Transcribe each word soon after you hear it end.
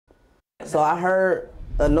So I heard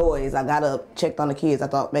a noise. I got up, checked on the kids. I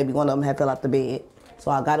thought maybe one of them had fell out the bed. So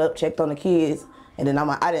I got up, checked on the kids, and then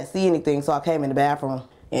I didn't see anything, so I came in the bathroom,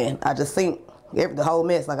 and I just seen the whole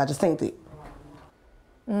mess, like I just seen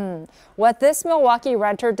it. What this Milwaukee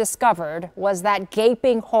renter discovered was that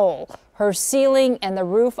gaping hole. Her ceiling and the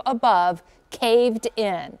roof above caved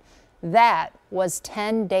in. That was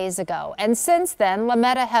 10 days ago. And since then,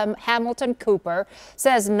 Lametta Hamilton Cooper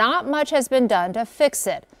says not much has been done to fix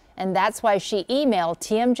it. And that's why she emailed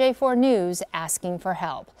TMJ4 News asking for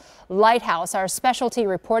help. Lighthouse, our specialty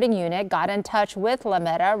reporting unit, got in touch with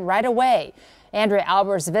Lametta right away. Andrea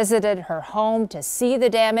Albers visited her home to see the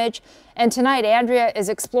damage. And tonight, Andrea is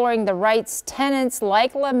exploring the rights tenants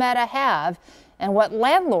like Lametta have and what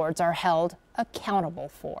landlords are held accountable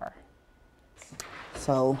for.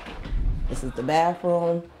 So this is the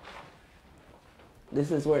bathroom. This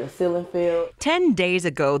is where the ceiling fell. 10 days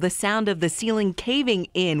ago, the sound of the ceiling caving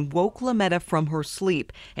in woke Lametta from her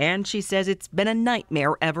sleep, and she says it's been a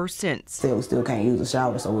nightmare ever since. We still can't use the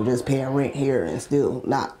shower, so we're just paying rent here and still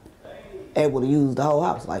not able to use the whole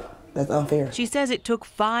house. Like, that's unfair. She says it took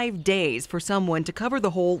 5 days for someone to cover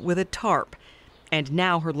the hole with a tarp. And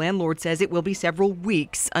now her landlord says it will be several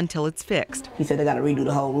weeks until it's fixed. He said they got to redo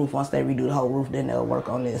the whole roof. Once they redo the whole roof, then they'll work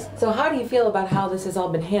on this. So how do you feel about how this has all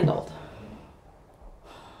been handled?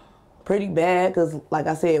 Pretty bad, because like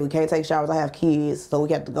I said, we can't take showers. I have kids, so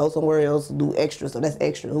we have to go somewhere else, do extra, so that's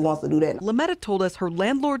extra. Who wants to do that? Lametta told us her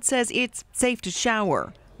landlord says it's safe to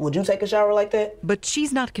shower. Would you take a shower like that? But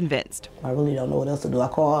she's not convinced. I really don't know what else to do. I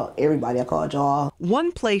called everybody. I called y'all.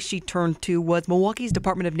 One place she turned to was Milwaukee's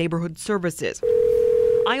Department of Neighborhood Services.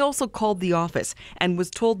 I also called the office and was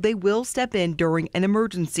told they will step in during an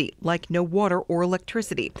emergency, like no water or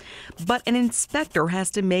electricity. But an inspector has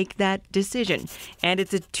to make that decision, and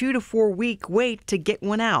it's a 2 to 4 week wait to get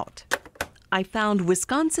one out. I found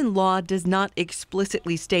Wisconsin law does not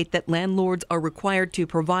explicitly state that landlords are required to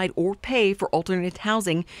provide or pay for alternate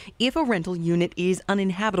housing if a rental unit is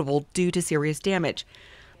uninhabitable due to serious damage.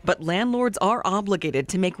 But landlords are obligated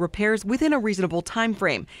to make repairs within a reasonable time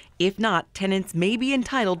frame. If not, tenants may be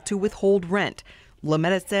entitled to withhold rent.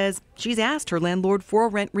 Lametta says she's asked her landlord for a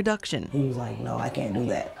rent reduction. He was like, no, I can't do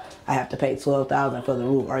that. I have to pay $12,000 for the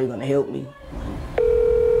roof. Are you going to help me?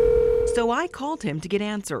 So I called him to get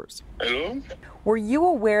answers. Hello? Were you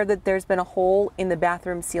aware that there's been a hole in the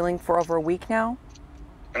bathroom ceiling for over a week now?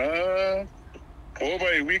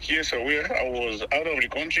 Over a week, yes, aware. I was out of the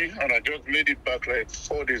country and I just made it back like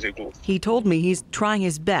 4 days ago. He told me he's trying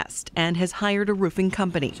his best and has hired a roofing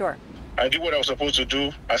company. Sure. I did what I was supposed to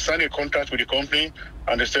do. I signed a contract with the company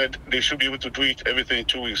and they said they should be able to do it everything in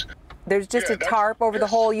 2 weeks. There's just a tarp over the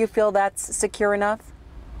hole. You feel that's secure enough?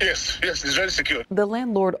 Yes, it's very secure. The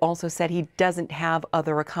landlord also said he doesn't have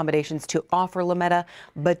other accommodations to offer Lametta,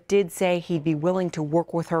 but did say he'd be willing to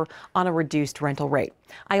work with her on a reduced rental rate.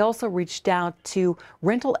 I also reached out to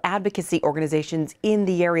rental advocacy organizations in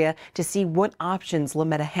the area to see what options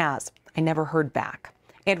Lametta has. I never heard back.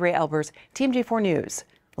 Andrea Albers, TMJ4 News,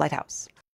 Lighthouse.